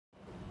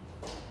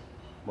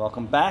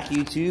Welcome back,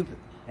 YouTube,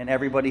 and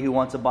everybody who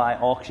wants to buy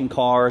auction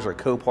cars or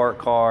Copart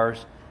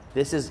cars.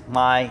 This is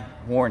my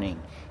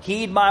warning.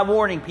 Heed my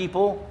warning,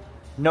 people.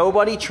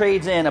 Nobody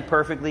trades in a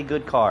perfectly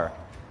good car.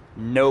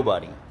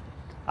 Nobody.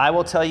 I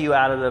will tell you,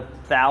 out of the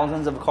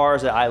thousands of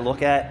cars that I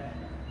look at,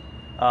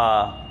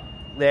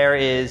 there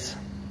is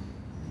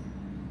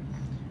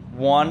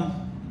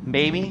one,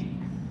 maybe,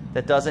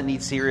 that doesn't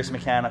need serious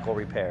mechanical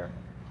repair.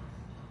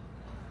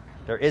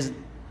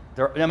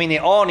 I mean, they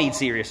all need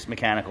serious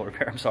mechanical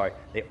repair. I'm sorry.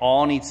 They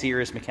all need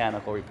serious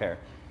mechanical repair.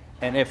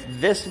 And if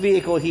this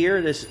vehicle here,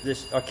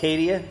 this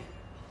Acadia,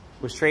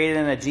 was traded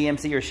in a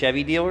GMC or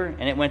Chevy dealer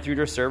and it went through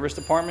their service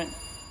department,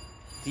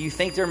 do you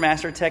think their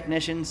master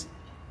technicians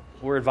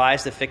were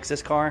advised to fix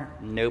this car?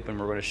 Nope, and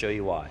we're going to show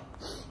you why.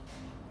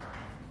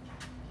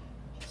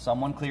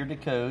 Someone cleared the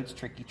codes,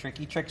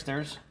 tricky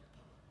tricksters.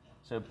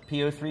 So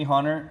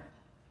P0300,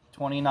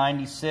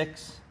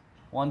 2096,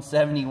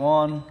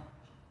 171.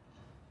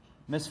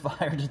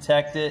 Misfire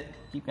detected.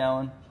 Keep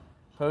going.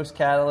 Post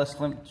catalyst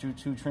trim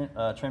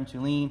to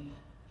lean.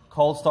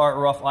 Cold start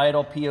rough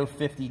idle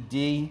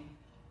P050D.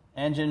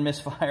 Engine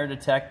misfire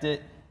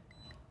detected.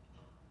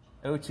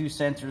 O2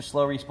 sensor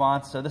slow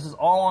response. So this is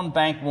all on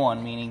bank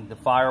one, meaning the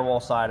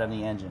firewall side of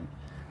the engine.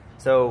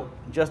 So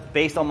just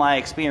based on my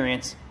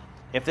experience,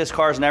 if this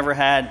car's never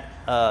had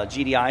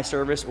GDI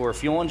service or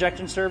fuel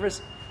injection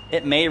service,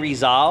 it may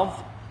resolve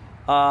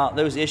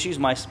those issues.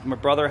 My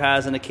brother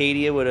has an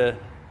Acadia with a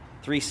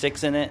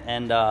 3.6 in it,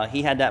 and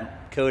he had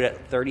that code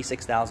at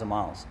 36,000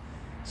 miles.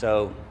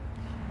 So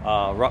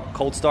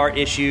cold start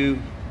issue,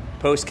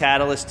 post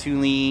catalyst too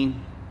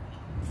lean,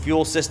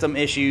 fuel system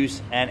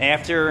issues, and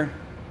after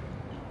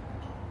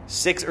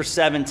 6 or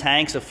 7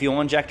 tanks of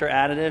fuel injector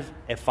additive,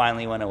 it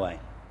finally went away.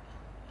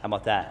 How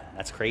about that?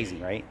 That's crazy,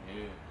 right?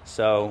 Yeah.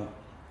 So,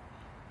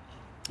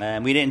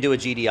 and we didn't do a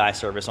GDI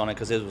service on it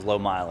because it was low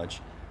mileage.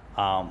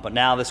 But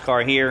now this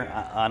car here,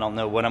 I don't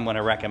know what I'm going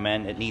to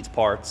recommend. It needs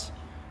parts.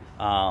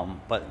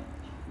 But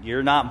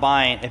you're not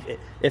buying,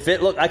 if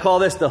it look, I call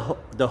this the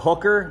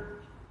hooker.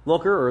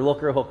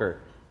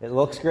 It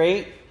looks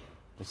great,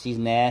 but she's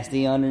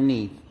nasty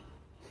underneath.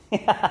 Do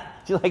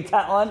you like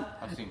that one?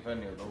 I've seen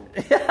plenty of those.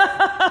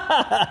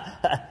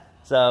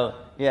 So,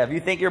 yeah, if you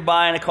think you're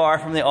buying a car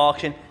from the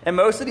auction, and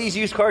most of these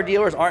used car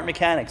dealers aren't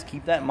mechanics,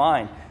 keep that in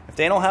mind. If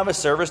they don't have a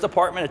service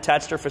department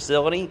attached to their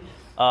facility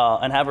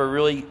and have a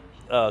really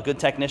good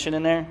technician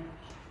in there,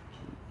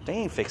 they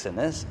ain't fixing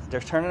this. They're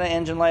turning the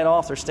engine light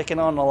off, they're sticking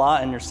on the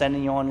lot, and they're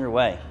sending you on your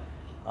way.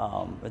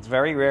 It's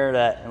very rare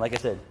that, and like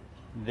I said,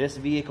 this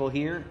vehicle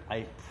here,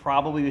 I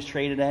probably was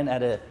traded in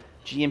at a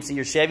GMC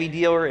or Chevy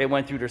dealer. It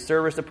went through their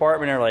service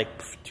department. They're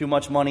like, too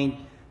much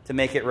money to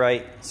make it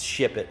right.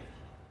 Ship it.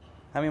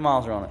 How many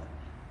miles are on it?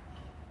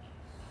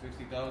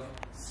 60,000.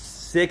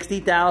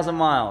 60,000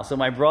 miles. So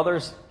my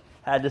brothers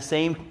had the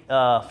same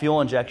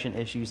fuel injection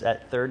issues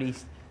at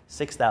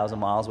 36,000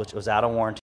 miles, which was out of warranty.